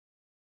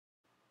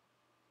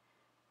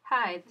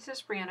Hi, this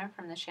is Brianna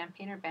from the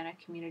Champaign-Urbana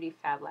Community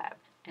FabLab,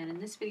 and in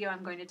this video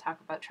I'm going to talk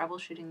about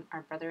troubleshooting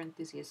our Brother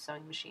Enthusiast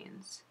sewing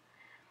machines.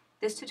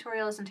 This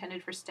tutorial is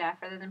intended for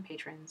staff rather than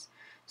patrons,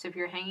 so if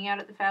you're hanging out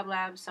at the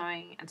FabLab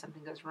sewing and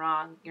something goes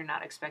wrong, you're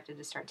not expected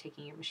to start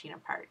taking your machine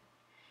apart.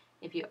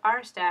 If you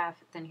are staff,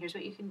 then here's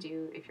what you can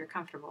do if you're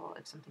comfortable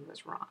if something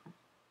goes wrong.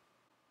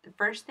 The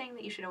first thing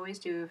that you should always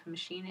do if a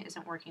machine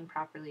isn't working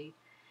properly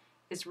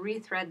is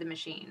rethread the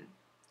machine.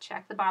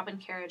 Check the bobbin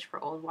carriage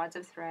for old wads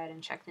of thread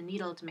and check the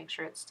needle to make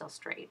sure it's still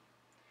straight.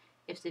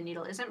 If the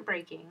needle isn't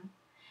breaking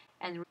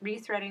and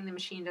rethreading the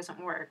machine doesn't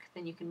work,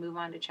 then you can move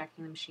on to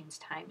checking the machine's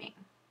timing.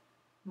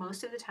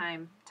 Most of the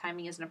time,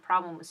 timing isn't a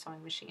problem with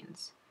sewing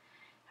machines.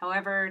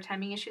 However,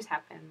 timing issues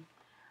happen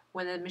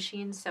when the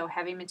machines sew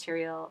heavy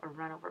material or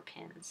run over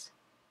pins.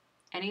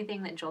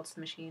 Anything that jolts the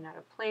machine out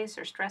of place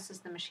or stresses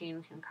the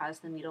machine can cause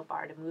the needle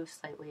bar to move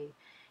slightly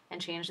and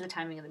change the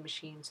timing of the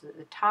machine so that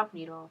the top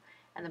needle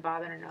and the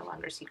bobbin are no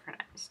longer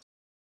synchronized.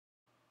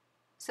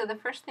 So the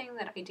first thing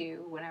that I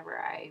do whenever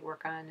I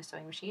work on a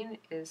sewing machine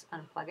is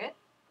unplug it.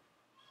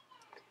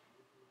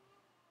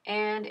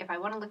 And if I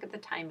want to look at the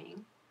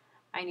timing,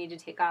 I need to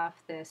take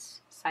off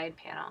this side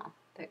panel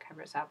that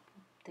covers up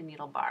the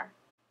needle bar.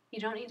 You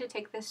don't need to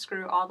take this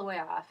screw all the way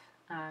off.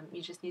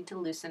 You just need to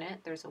loosen it.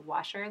 There's a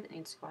washer that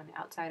needs to go on the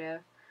outside of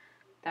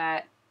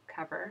that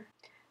cover.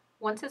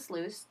 Once it's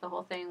loose, the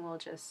whole thing will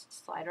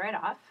just slide right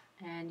off,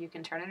 and you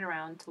can turn it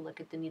around to look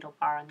at the needle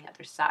bar on the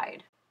other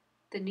side.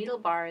 The needle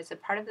bar is a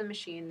part of the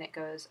machine that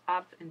goes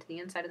up into the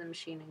inside of the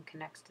machine and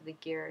connects to the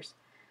gears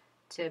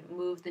to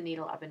move the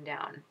needle up and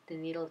down. The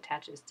needle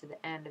attaches to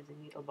the end of the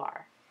needle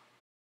bar.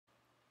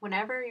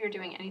 Whenever you're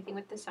doing anything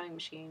with the sewing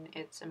machine,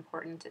 it's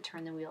important to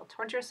turn the wheel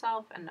towards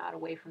yourself and not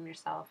away from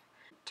yourself.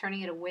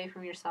 Turning it away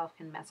from yourself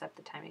can mess up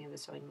the timing of the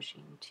sewing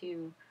machine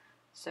too,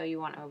 so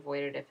you want to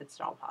avoid it if it's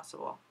at all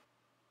possible.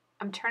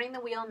 I'm turning the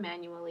wheel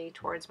manually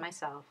towards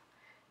myself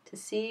to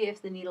see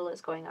if the needle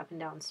is going up and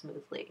down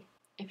smoothly.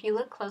 If you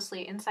look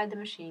closely inside the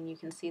machine, you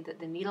can see that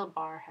the needle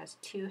bar has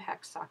two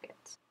hex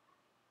sockets.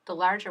 The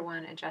larger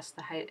one adjusts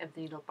the height of the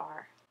needle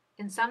bar.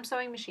 In some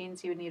sewing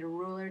machines, you would need a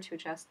ruler to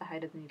adjust the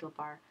height of the needle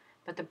bar,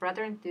 but the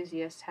Brother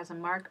Enthusiast has a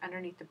mark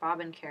underneath the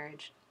bobbin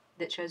carriage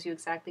that shows you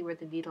exactly where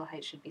the needle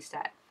height should be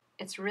set.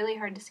 It's really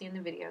hard to see in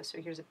the video, so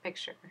here's a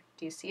picture.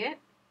 Do you see it?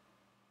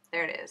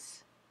 There it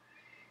is.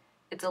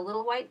 It's a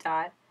little white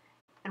dot,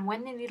 and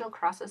when the needle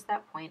crosses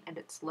that point at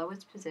its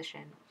lowest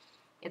position,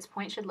 its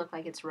point should look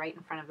like it's right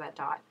in front of that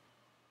dot.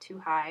 Too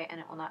high, and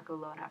it will not go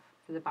low enough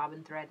for the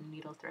bobbin thread and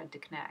needle thread to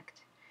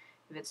connect.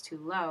 If it's too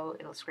low,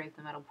 it'll scrape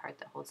the metal part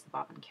that holds the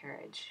bobbin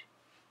carriage.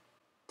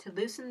 To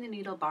loosen the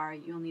needle bar,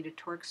 you'll need a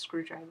Torx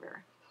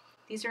screwdriver.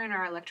 These are in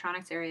our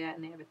electronics area,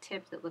 and they have a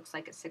tip that looks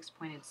like a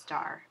 6-pointed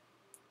star.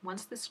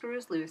 Once the screw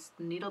is loose,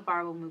 the needle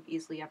bar will move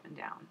easily up and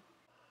down.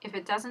 If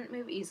it doesn't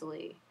move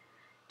easily,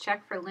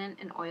 check for lint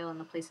and oil in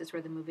the places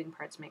where the moving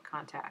parts make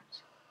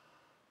contact.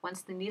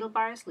 Once the needle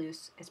bar is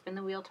loose, I spin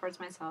the wheel towards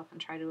myself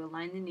and try to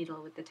align the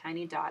needle with the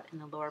tiny dot in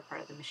the lower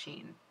part of the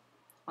machine.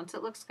 Once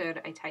it looks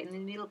good, I tighten the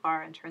needle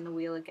bar and turn the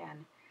wheel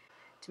again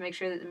to make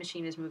sure that the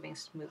machine is moving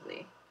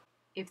smoothly.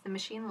 If the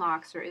machine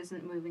locks or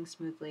isn't moving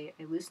smoothly,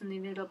 I loosen the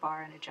needle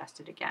bar and adjust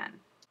it again.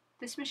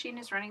 This machine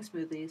is running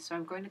smoothly, so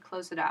I'm going to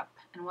close it up,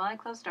 and while I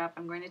close it up,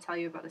 I'm going to tell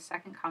you about the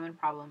second common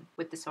problem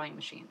with the sewing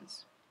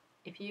machines.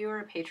 If you are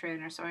a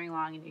patron or sewing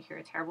along and you hear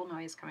a terrible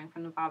noise coming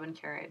from the bobbin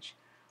carriage,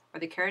 or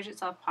the carriage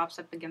itself pops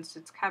up against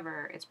its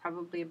cover, it's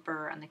probably a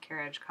burr on the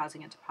carriage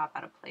causing it to pop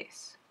out of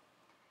place.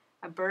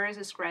 A burr is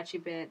a scratchy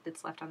bit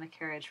that's left on the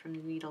carriage from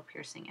the needle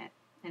piercing it,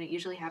 and it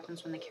usually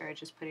happens when the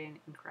carriage is put in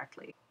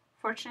incorrectly.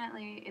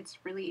 Fortunately, it's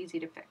really easy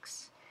to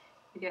fix.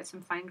 You get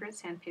some fine grit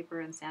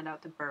sandpaper and sand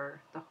out the burr.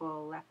 The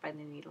hole left by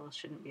the needle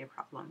shouldn't be a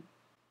problem.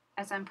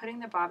 As I'm putting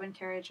the bobbin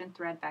carriage and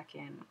thread back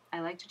in, I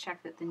like to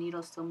check that the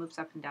needle still moves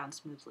up and down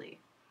smoothly.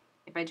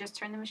 If I just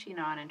turn the machine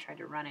on and try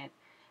to run it,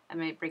 I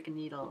might break a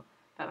needle,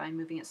 but by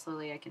moving it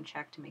slowly I can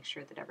check to make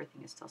sure that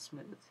everything is still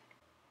smooth.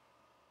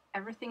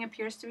 Everything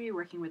appears to be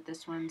working with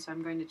this one, so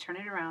I'm going to turn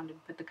it around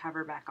and put the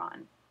cover back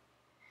on.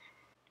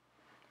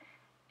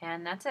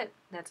 And that's it.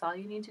 That's all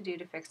you need to do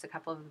to fix a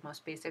couple of the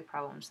most basic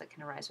problems that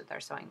can arise with our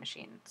sewing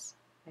machines.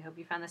 I hope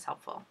you found this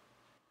helpful.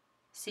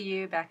 See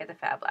you back at the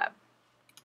FabLab.